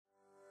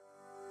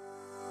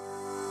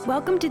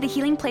Welcome to the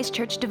Healing Place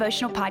Church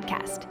Devotional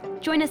Podcast.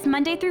 Join us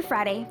Monday through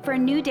Friday for a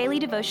new daily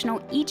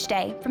devotional each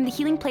day from the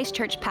Healing Place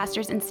Church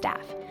pastors and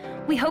staff.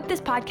 We hope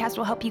this podcast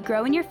will help you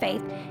grow in your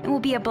faith and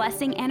will be a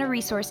blessing and a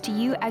resource to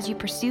you as you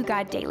pursue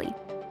God daily.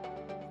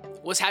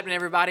 What's happening,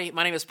 everybody?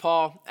 My name is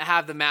Paul. I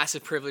have the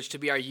massive privilege to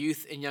be our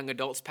youth and young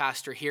adults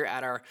pastor here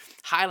at our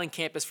Highland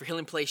campus for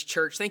Healing Place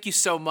Church. Thank you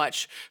so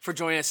much for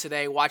joining us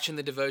today, watching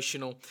the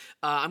devotional.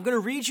 I'm going to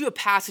read you a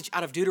passage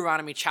out of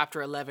Deuteronomy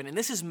chapter 11, and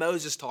this is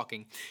Moses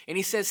talking. And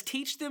he says,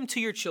 "Teach them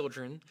to your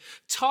children,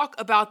 talk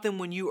about them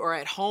when you are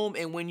at home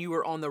and when you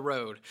are on the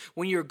road,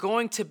 when you are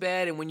going to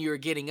bed and when you are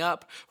getting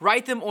up.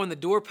 Write them on the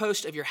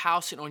doorpost of your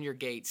house and on your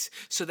gates,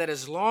 so that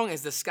as long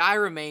as the sky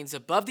remains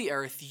above the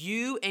earth,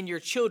 you and your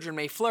children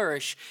may flourish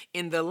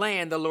in the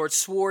land the Lord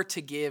swore to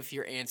give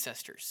your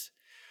ancestors."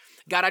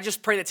 God, I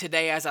just pray that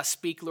today as I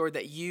speak, Lord,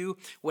 that you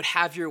would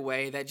have your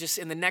way, that just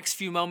in the next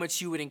few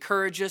moments you would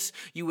encourage us,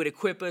 you would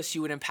equip us,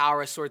 you would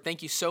empower us, Lord.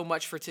 Thank you so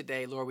much for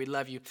today, Lord. We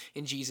love you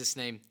in Jesus'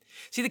 name.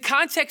 See, the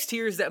context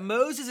here is that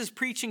Moses is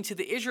preaching to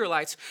the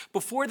Israelites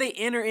before they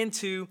enter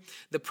into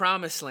the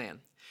promised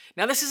land.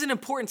 Now, this is an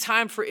important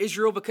time for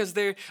Israel because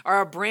they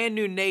are a brand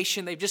new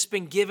nation. They've just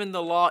been given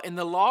the law, and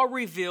the law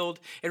revealed,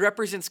 it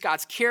represents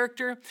God's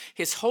character,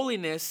 his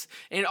holiness,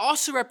 and it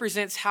also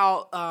represents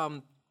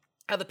how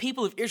the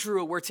people of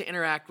Israel were to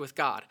interact with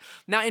God.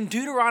 Now, in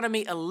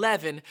Deuteronomy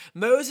 11,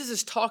 Moses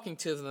is talking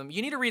to them.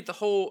 You need to read the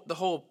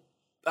whole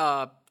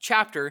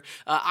chapter.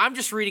 I'm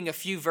just reading a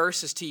few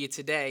verses to you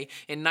today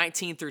in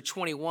 19 through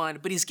 21,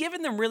 but he's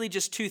given them really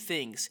just two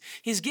things.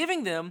 He's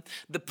giving them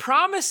the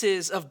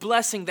promises of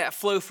blessing that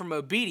flow from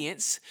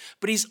obedience,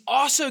 but he's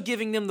also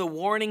giving them the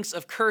warnings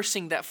of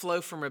cursing that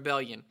flow from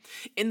rebellion.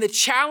 In the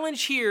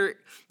challenge here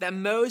that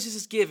Moses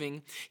is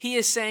giving, he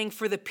is saying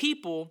for the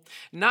people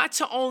not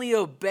to only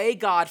obey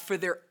God for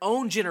their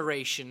own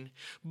generation,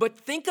 but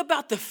think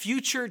about the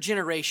future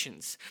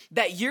generations,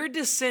 that your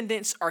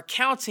descendants are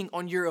counting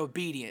on your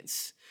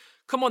obedience.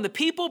 Come on, the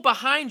people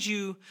behind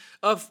you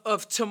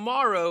of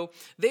tomorrow,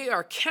 they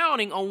are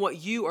counting on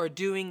what you are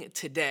doing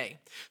today.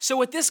 So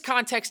with this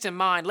context in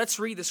mind, let's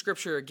read the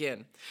scripture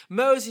again.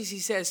 Moses, he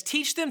says,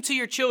 teach them to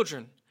your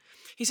children.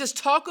 He says,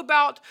 talk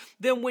about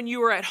them when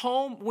you are at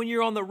home, when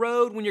you're on the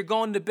road, when you're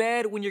going to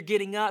bed, when you're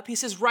getting up. He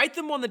says, write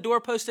them on the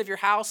doorpost of your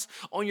house,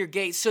 on your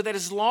gates, so that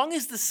as long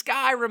as the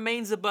sky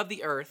remains above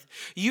the earth,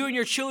 you and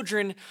your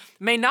children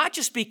may not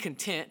just be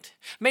content,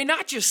 may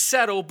not just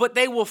settle, but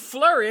they will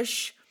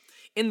flourish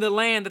in the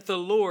land that the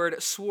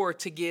Lord swore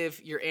to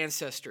give your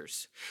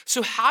ancestors.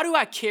 So how do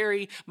I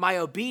carry my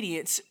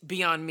obedience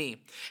beyond me?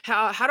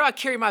 How do I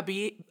carry my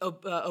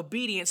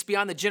obedience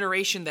beyond the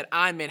generation that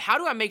I'm in? How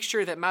do I make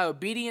sure that my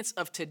obedience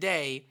of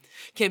today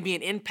can be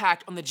an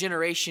impact on the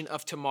generation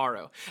of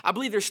tomorrow? I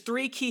believe there's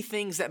three key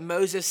things that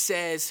Moses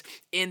says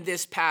in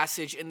this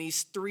passage, in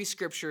these three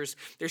scriptures.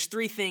 There's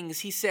three things.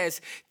 He says,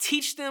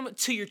 teach them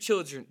to your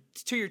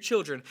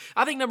children,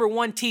 I think number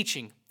one,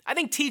 teaching. I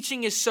think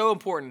teaching is so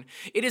important.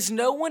 It is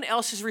no one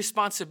else's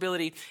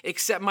responsibility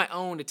except my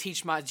own to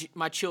teach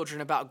my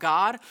children about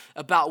God,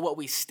 about what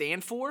we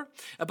stand for,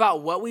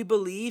 about what we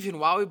believe and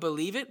why we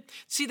believe it.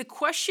 See, the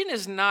question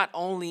is not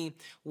only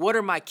what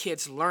are my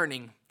kids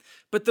learning,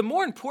 but the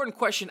more important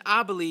question,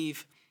 I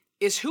believe,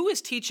 is who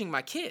is teaching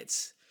my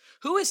kids?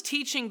 Who is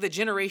teaching the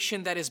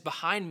generation that is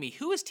behind me?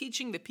 Who is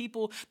teaching the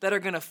people that are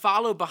going to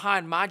follow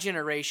behind my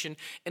generation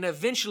and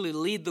eventually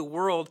lead the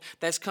world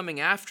that's coming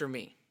after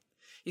me?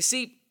 You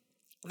see,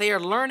 they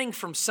are learning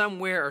from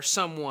somewhere or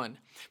someone,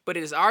 but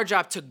it is our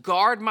job to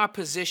guard my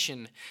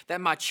position, that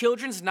my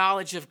children's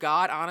knowledge of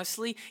God,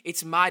 honestly,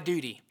 it's my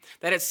duty.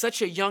 That at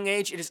such a young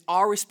age, it is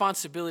our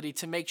responsibility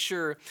to make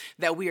sure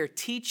that we are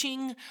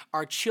teaching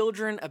our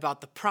children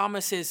about the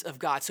promises of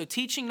God. So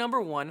teaching,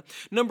 number one.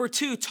 Number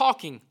two,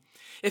 talking.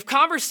 If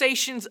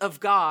conversations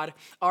of God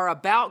are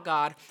about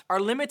God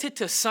are limited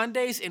to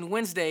Sundays and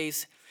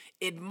Wednesdays,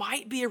 it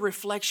might be a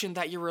reflection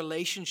that your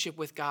relationship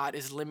with God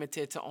is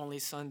limited to only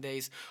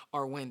Sundays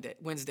or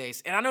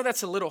Wednesdays. And I know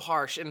that's a little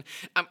harsh, and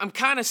I'm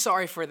kind of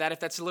sorry for that if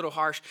that's a little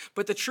harsh,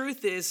 but the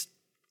truth is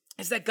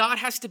that God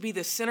has to be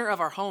the center of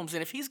our homes.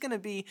 And if he's going to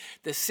be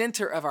the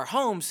center of our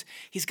homes,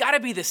 he's got to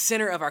be the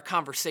center of our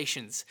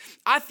conversations.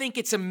 I think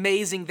it's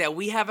amazing that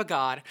we have a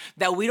God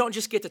that we don't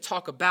just get to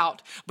talk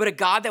about, but a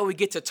God that we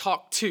get to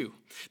talk to.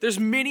 There's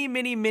many,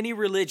 many, many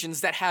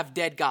religions that have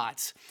dead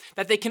gods,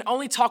 that they can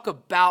only talk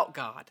about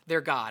God,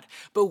 their God.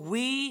 But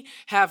we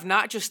have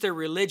not just their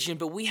religion,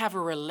 but we have a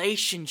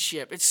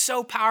relationship. It's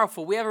so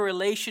powerful. We have a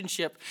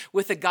relationship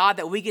with a God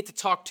that we get to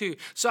talk to.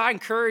 So I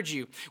encourage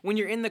you, when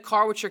you're in the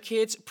car with your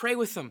kids, pray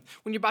with them.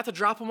 When you're about to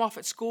drop them off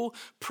at school,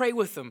 pray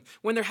with them.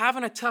 When they're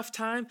having a tough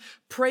time,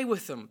 pray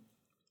with them.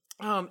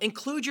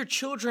 include your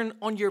children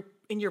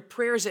in your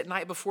prayers at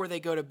night before they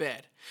go to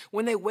bed.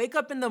 When they wake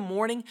up in the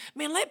morning,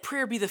 man, let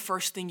prayer be the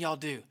first thing y'all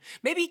do.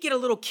 Maybe get a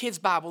little kid's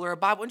Bible or a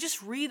Bible and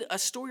just read a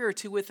story or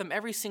two with them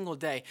every single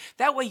day.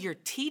 That way you're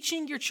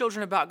teaching your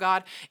children about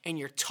God and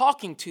you're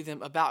talking to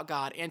them about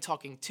God and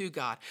talking to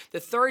God. The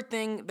third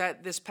thing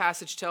that this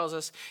passage tells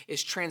us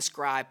is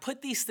transcribe.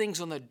 Put these things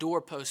on the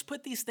doorposts.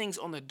 Put these things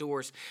on the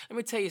doors. Let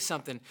me tell you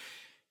something.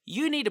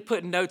 You need to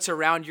put notes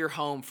around your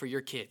home for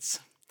your kids.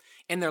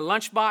 In their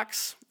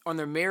lunchbox, on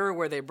their mirror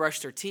where they brush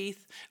their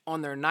teeth,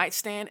 on their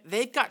nightstand.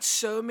 They've got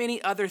so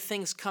many other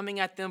things coming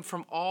at them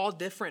from all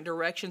different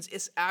directions.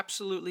 It's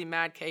absolutely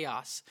mad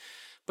chaos.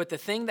 But the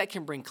thing that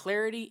can bring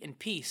clarity and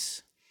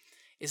peace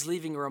is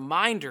leaving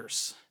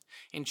reminders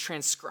and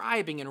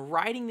transcribing and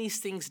writing these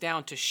things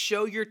down to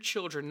show your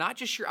children not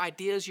just your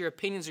ideas, your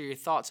opinions, or your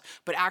thoughts,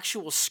 but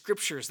actual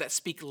scriptures that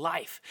speak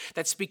life,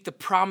 that speak the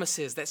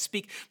promises, that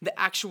speak the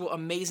actual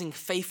amazing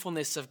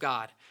faithfulness of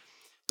God.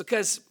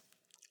 Because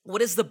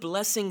what is the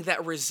blessing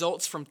that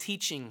results from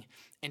teaching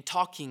and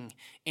talking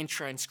and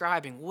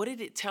transcribing? What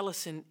did it tell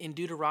us in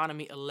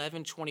Deuteronomy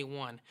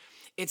 11:21?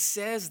 It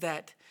says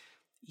that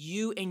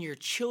you and your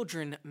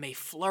children may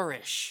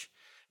flourish.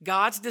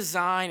 God's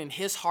design and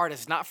his heart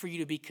is not for you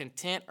to be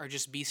content or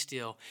just be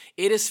still.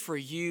 It is for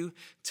you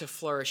to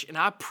flourish. And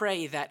I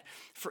pray that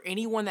for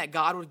anyone that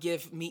God would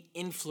give me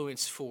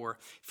influence for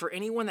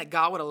anyone that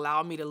God would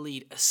allow me to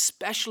lead,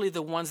 especially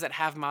the ones that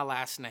have my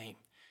last name,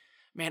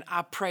 man,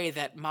 I pray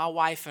that my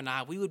wife and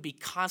I, we would be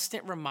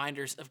constant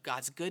reminders of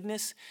God's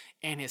goodness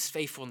and his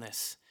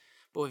faithfulness.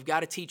 But we've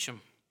got to teach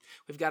them.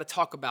 We've got to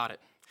talk about it.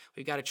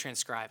 We've got to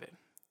transcribe it.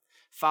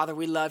 Father,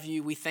 we love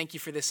you. We thank you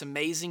for this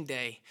amazing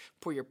day.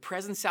 Pour your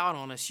presence out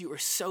on us. You are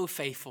so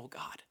faithful,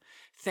 God.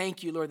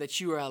 Thank you, Lord, that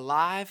you are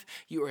alive,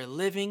 you are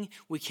living.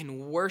 We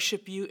can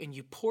worship you, and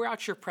you pour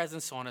out your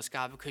presence on us,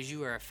 God, because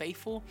you are a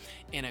faithful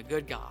and a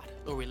good God.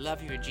 Lord, we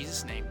love you in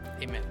Jesus' name.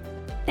 Amen.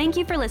 Thank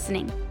you for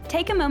listening.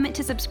 Take a moment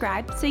to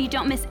subscribe so you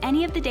don't miss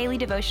any of the daily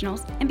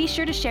devotionals, and be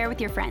sure to share with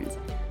your friends.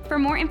 For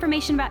more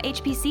information about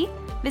HPC,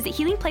 visit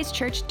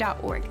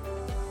healingplacechurch.org.